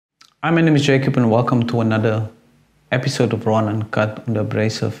Hi, my name is Jacob and welcome to another episode of Raw and Uncut on the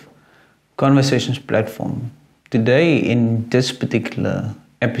Abrasive Conversations platform. Today, in this particular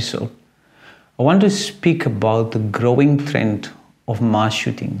episode, I want to speak about the growing trend of mass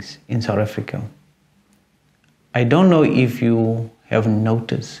shootings in South Africa. I don't know if you have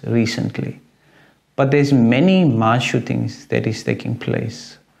noticed recently, but there's many mass shootings that is taking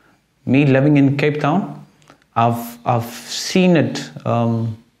place. Me living in Cape Town, I've seen it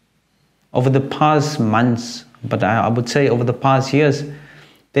over the past months, but I would say over the past years,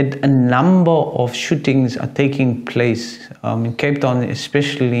 that a number of shootings are taking place in Cape Town,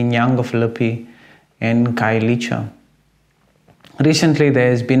 especially in Philippi and Khayelitsha. Recently, there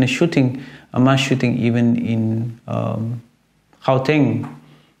has been a mass shooting even in Gauteng,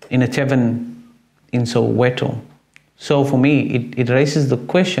 in a tavern in Soweto. So for me, it raises the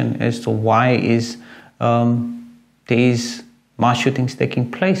question as to why is these mass shootings taking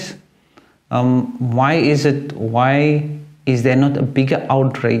place? Why is there not a bigger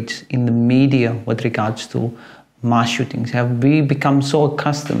outrage in the media with regards to mass shootings? Have we become so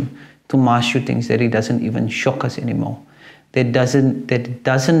accustomed to mass shootings that it doesn't even shock us anymore? That it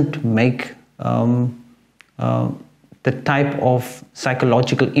doesn't make the type of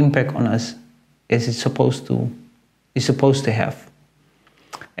psychological impact on us as it's supposed to have.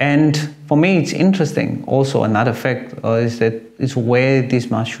 And for me, it's interesting. Also, another fact is where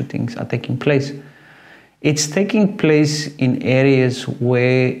these mass shootings are taking place. It's taking place in areas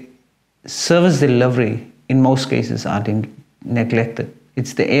where service delivery, in most cases, are neglected.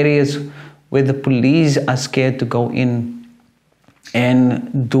 It's the areas where the police are scared to go in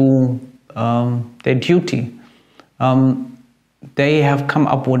and do their duty. They have come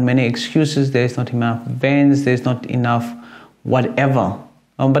up with many excuses. There's not enough vans. There's not enough whatever.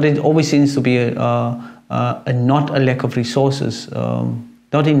 But it always seems to be not a lack of resources,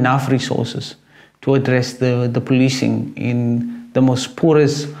 not enough resources to address the policing in the most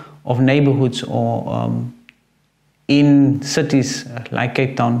poorest of neighborhoods or in cities like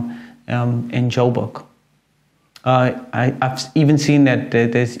Cape Town and Joburg. I've even seen that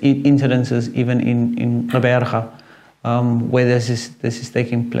there's incidences even in Gqeberha where this is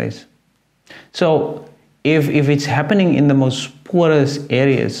taking place. So if it's happening in the most poorest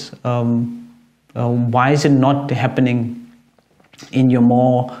areas, why is it not happening in your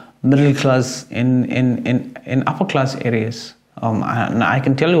more middle class and upper class areas? And I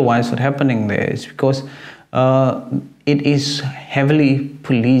can tell you why it's not happening there. It's because it is heavily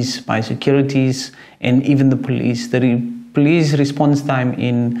policed by securities and even the police. The police response time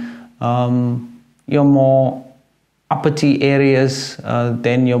in your more uppity areas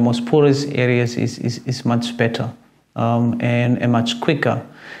than your most poorest areas is much better and much quicker.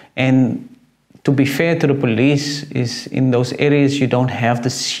 And to be fair to the police, is in those areas you don't have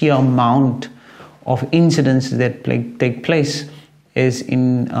the sheer amount of incidents that take place as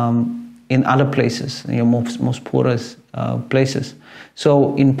in other places, your most poorest places.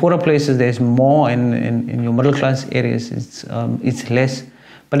 So in poorer places there's more, in your middle class areas it's less.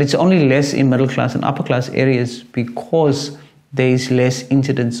 But it's only less in middle class and upper class areas because there is less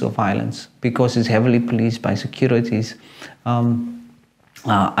incidents of violence, because it's heavily policed by securities,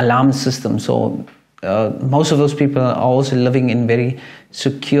 alarm systems. So most of those people are also living in very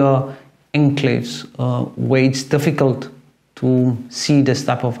secure enclaves where it's difficult to see this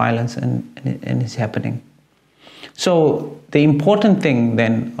type of violence and it's happening. So the important thing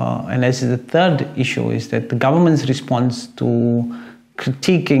then, and this is the third issue, is that the government's response to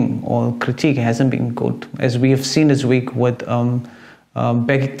critique hasn't been good, as we have seen this week with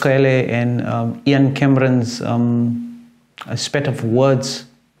Becky Cloete and Ian Cameron's spat of words,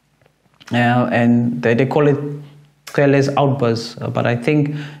 and they call it Cloete's outburst, but I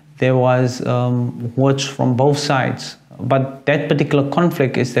think there was words from both sides. But that particular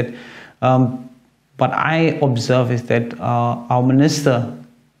conflict is that what I observe is that our minister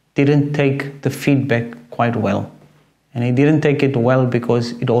didn't take the feedback quite well. And he didn't take it well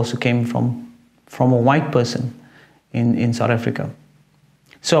because it also came from a white person in South Africa.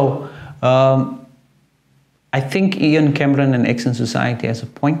 So I think Ian Cameron and Action Society has a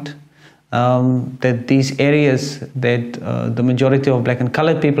point that these areas that the majority of black and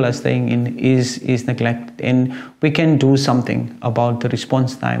colored people are staying in is neglected, and we can do something about the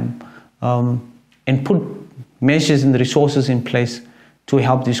response time and put measures and resources in place to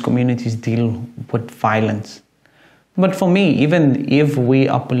help these communities deal with violence. But for me, even if we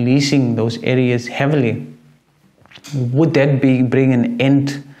are policing those areas heavily, would that bring an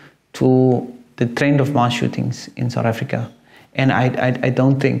end to the trend of mass shootings in South Africa? And I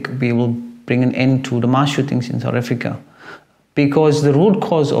don't think we will bring an end to the mass shootings in South Africa because the root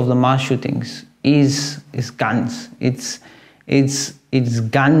cause of the mass shootings is guns. It's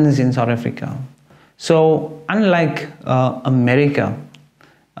guns in South Africa. So unlike America,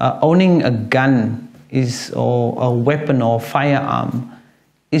 owning a gun or a weapon or firearm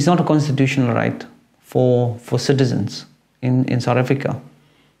is not a constitutional right for citizens in South Africa.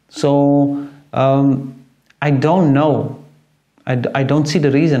 So I don't know. I don't see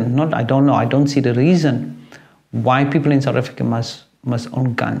the reason. Not I don't know. I don't see the reason why people in South Africa must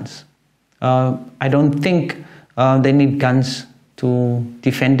own guns. I don't think they need guns to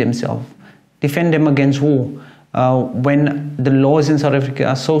defend themselves. Defend them against who? When the laws in South Africa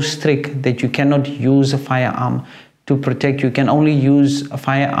are so strict that you cannot use a firearm to protect you. You can only use a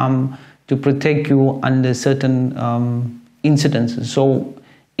firearm to protect you under certain incidences. So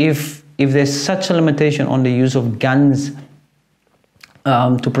if there's such a limitation on the use of guns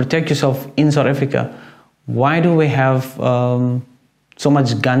to protect yourself in South Africa, why do we have so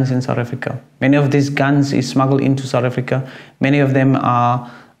much guns in South Africa? Many of these guns is smuggled into South Africa. Many of them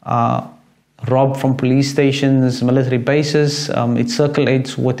are robbed from police stations, military bases. It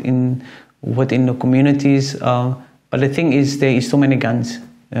circulates within the communities. But the thing is, there is too many guns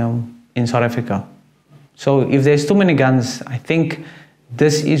in South Africa. So if there's too many guns, I think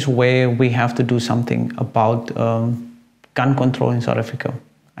this is where we have to do something about gun control in South Africa.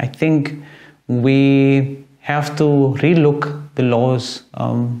 I think we have to relook the laws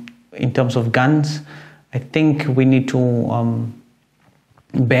in terms of guns. I think we need to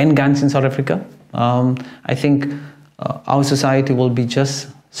ban guns in South Africa. I think our society will be just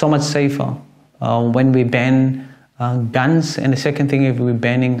so much safer when we ban guns. And the second thing, if we're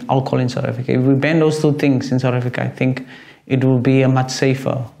banning alcohol in South Africa. If we ban those two things in South Africa, I think it will be a much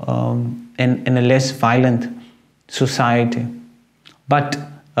safer and a less violent society. But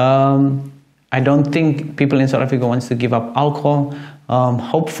I don't think people in South Africa wants to give up alcohol.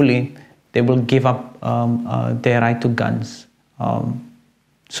 Hopefully, they will give up their right to guns.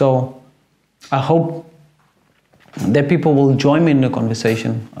 So I hope that people will join me in the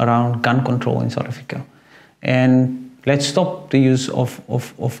conversation around gun control in South Africa. And let's stop the use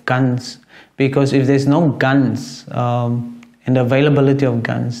of guns, because if there's no guns and the availability of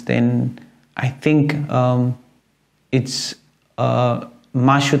guns, then I think it's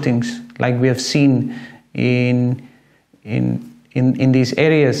mass shootings like we have seen in these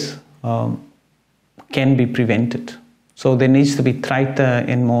areas can be prevented. So there needs to be tighter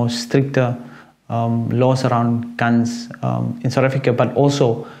and more stricter laws around guns in South Africa, but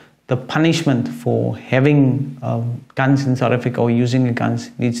also the punishment for having guns in South Africa or using the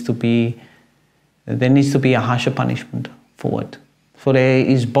guns needs to be a harsher punishment for it. So there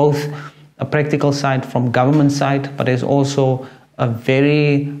is both a practical side from government side, but there's also a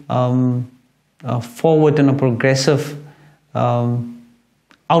very forward and a progressive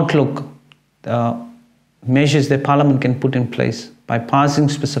outlook measures that Parliament can put in place by passing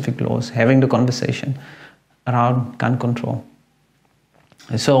specific laws, having the conversation around gun control.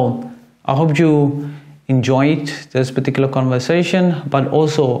 So I hope you enjoyed this particular conversation, but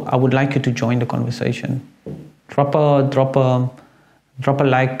also I would like you to join the conversation. Drop a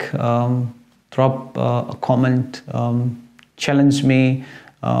like, drop a comment, challenge me,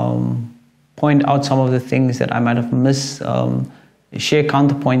 point out some of the things that I might have missed, share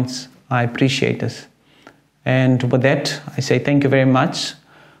counterpoints. I appreciate this. And with that, I say thank you very much.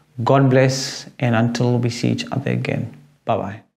 God bless, and until we see each other again. Bye-bye.